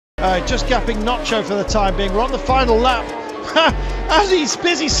Just gapping Nacho for the time being. We're on the final lap as he's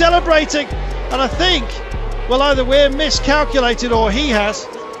busy celebrating, and I think, well, either we're miscalculated or he has.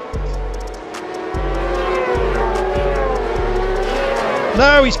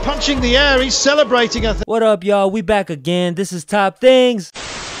 No, he's punching the air, he's celebrating, I think. What up, y'all? We back again. This is Top Things.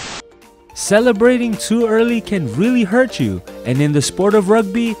 Celebrating too early can really hurt you, and in the sport of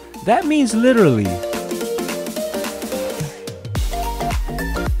rugby, that means literally.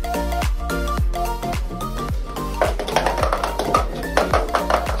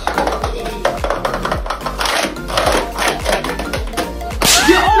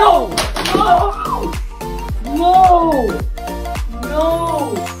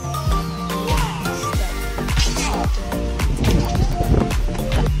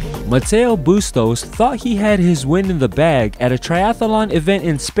 Mateo Bustos thought he had his win in the bag at a triathlon event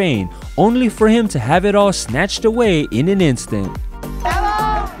in Spain, only for him to have it all snatched away in an instant.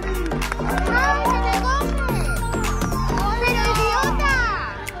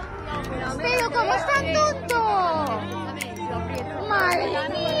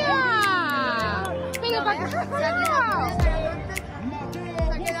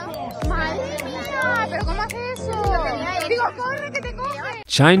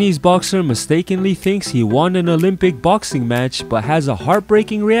 Chinese boxer mistakenly thinks he won an Olympic boxing match but has a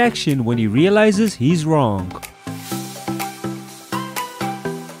heartbreaking reaction when he realizes he's wrong.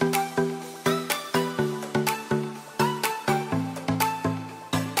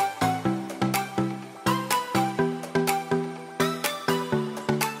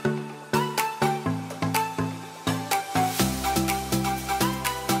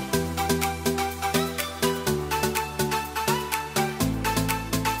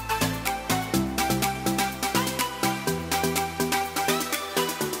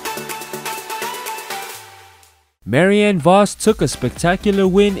 Marianne Vos took a spectacular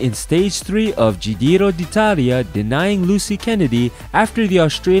win in Stage 3 of Giro d'Italia, denying Lucy Kennedy after the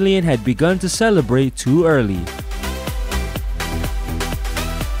Australian had begun to celebrate too early.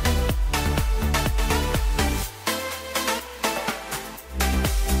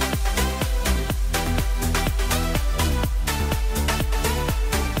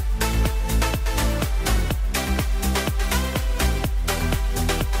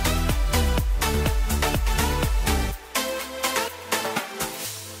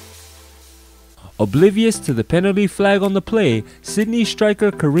 Oblivious to the penalty flag on the play, Sydney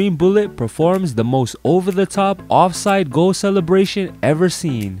striker Kerem Bulut performs the most over-the-top offside goal celebration ever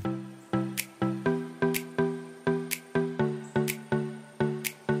seen.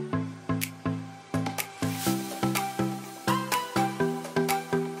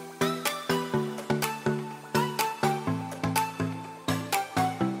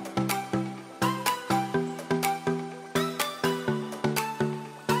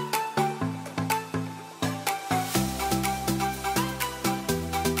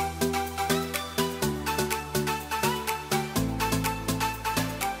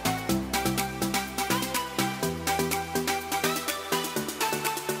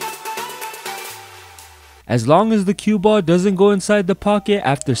 As long as the cue ball doesn't go inside the pocket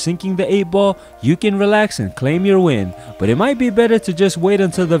after sinking the 8 ball, you can relax and claim your win. But it might be better to just wait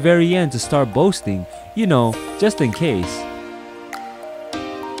until the very end to start boasting, you know, just in case.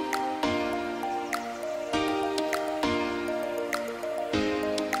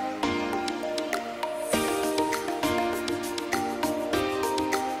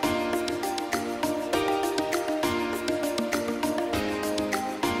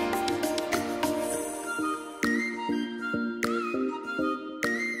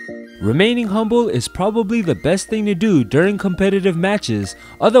 Remaining humble is probably the best thing to do during competitive matches,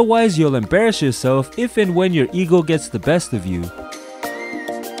 otherwise you'll embarrass yourself if and when your ego gets the best of you.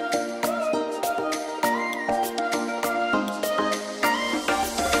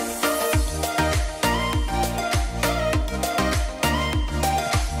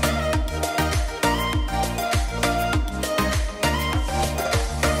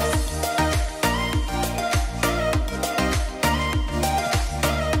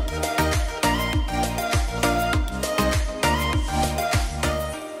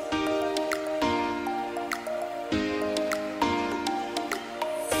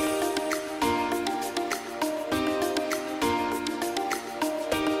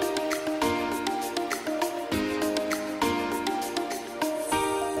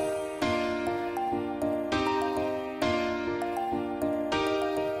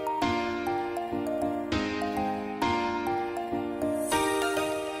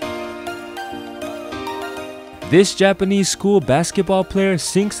 This Japanese school basketball player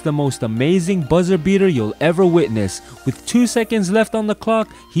sinks the most amazing buzzer beater you'll ever witness. With 2 seconds left on the clock,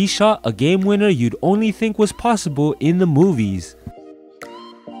 he shot a game winner you'd only think was possible in the movies.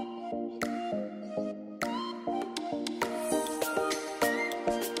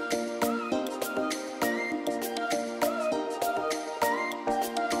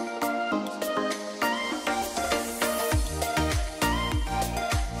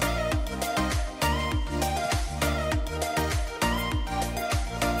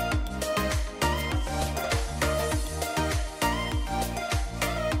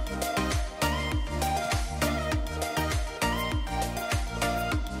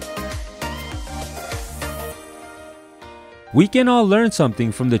 We can all learn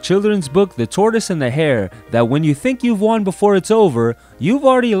something from the children's book The Tortoise and the Hare, that when you think you've won before it's over, you've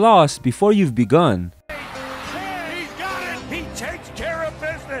already lost before you've begun. He's got it! He takes care of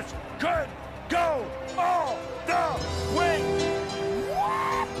business! Good! Go! All the way!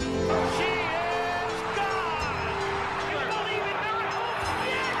 She is gone! It's not even not home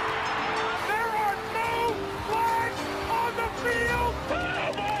yet! There are no flags on the field!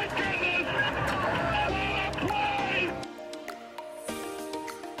 Oh my goodness! What a play!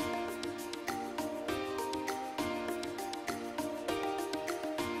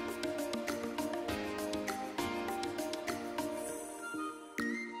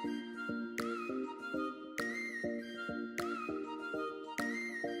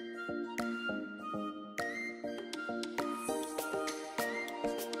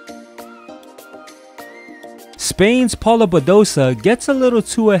 Spain's Paula Badosa gets a little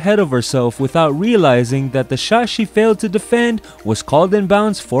too ahead of herself without realizing that the shot she failed to defend was called in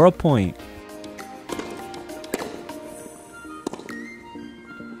bounds for a point.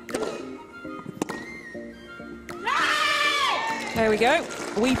 There we go.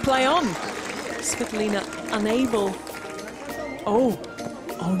 We play on. Svitolina unable. Oh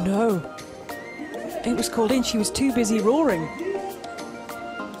no. It was called in. She was too busy roaring.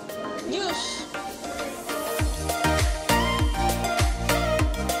 Yes.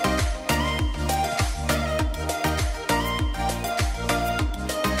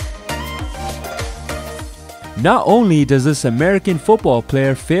 Not only does this American football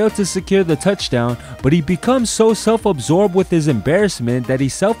player fail to secure the touchdown, but he becomes so self-absorbed with his embarrassment that he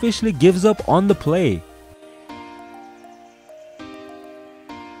selfishly gives up on the play.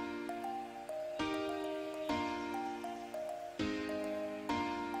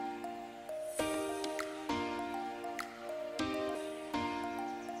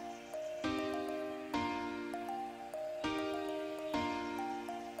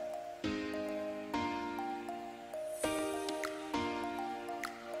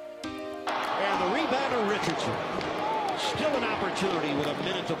 Still an opportunity with a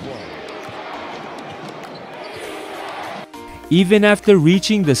minute to play. Even after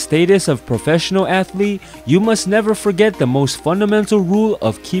reaching the status of professional athlete, you must never forget the most fundamental rule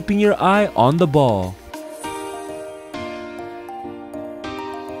of keeping your eye on the ball.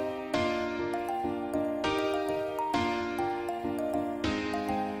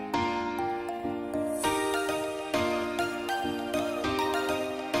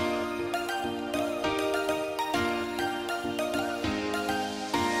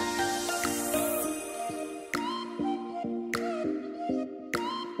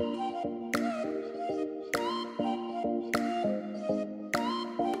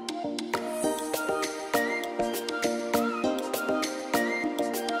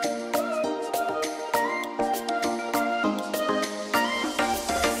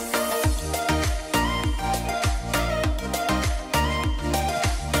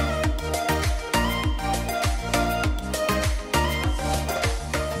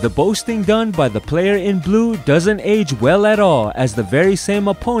 The boasting done by the player in blue doesn't age well at all, as the very same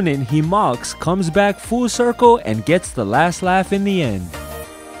opponent he mocks comes back full circle and gets the last laugh in the end.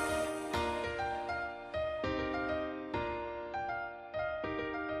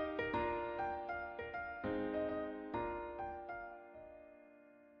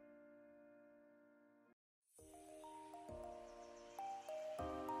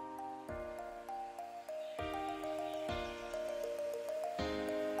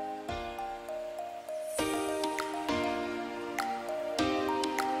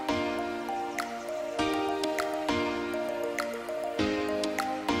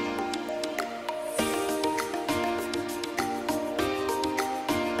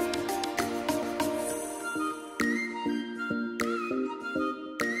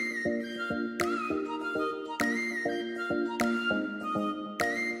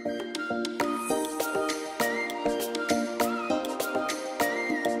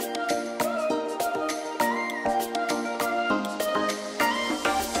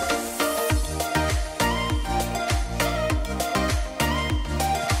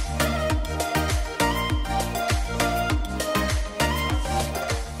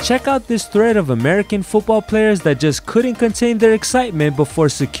 check out this thread of American football players that just couldn't contain their excitement before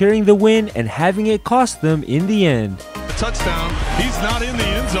securing the win and having it cost them in the end. A touchdown. He's not in the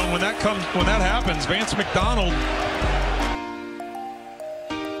end zone when that happens. Vance McDonald.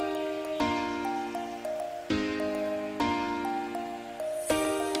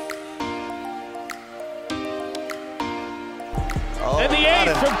 And the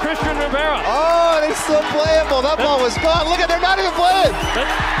 8 from Christian Rivera. Oh, and he's still playable. That ball was gone. Look at, they're not even playing.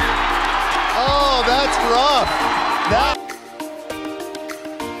 Oh, that's rough.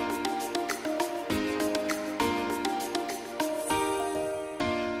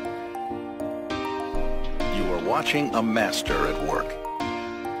 You are watching a master at work.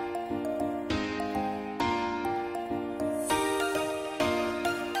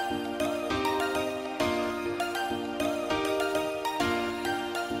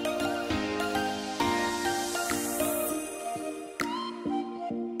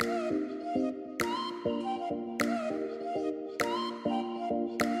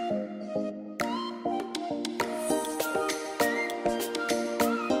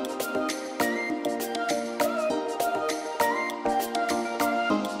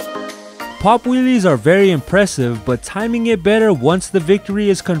 Pop wheelies are very impressive, but timing it better once the victory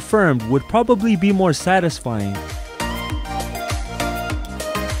is confirmed would probably be more satisfying.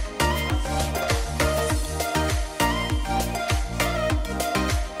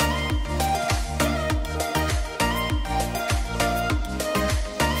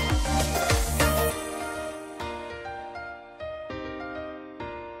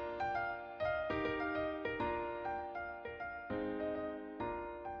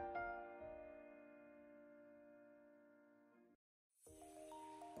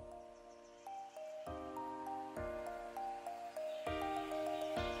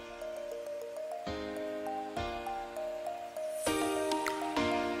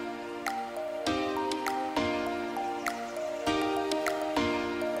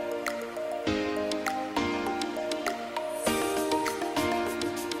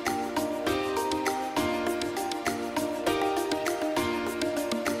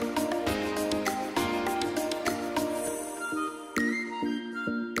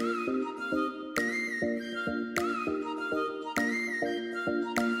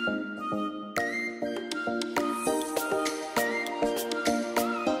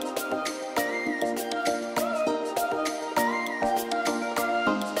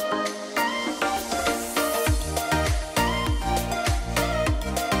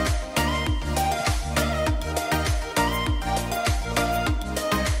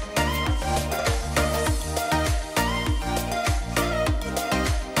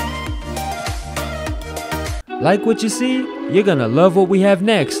 Like what you see? You're gonna love what we have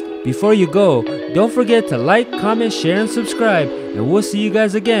next. Before you go, don't forget to like, comment, share, and subscribe, and we'll see you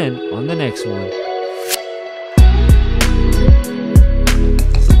guys again on the next one.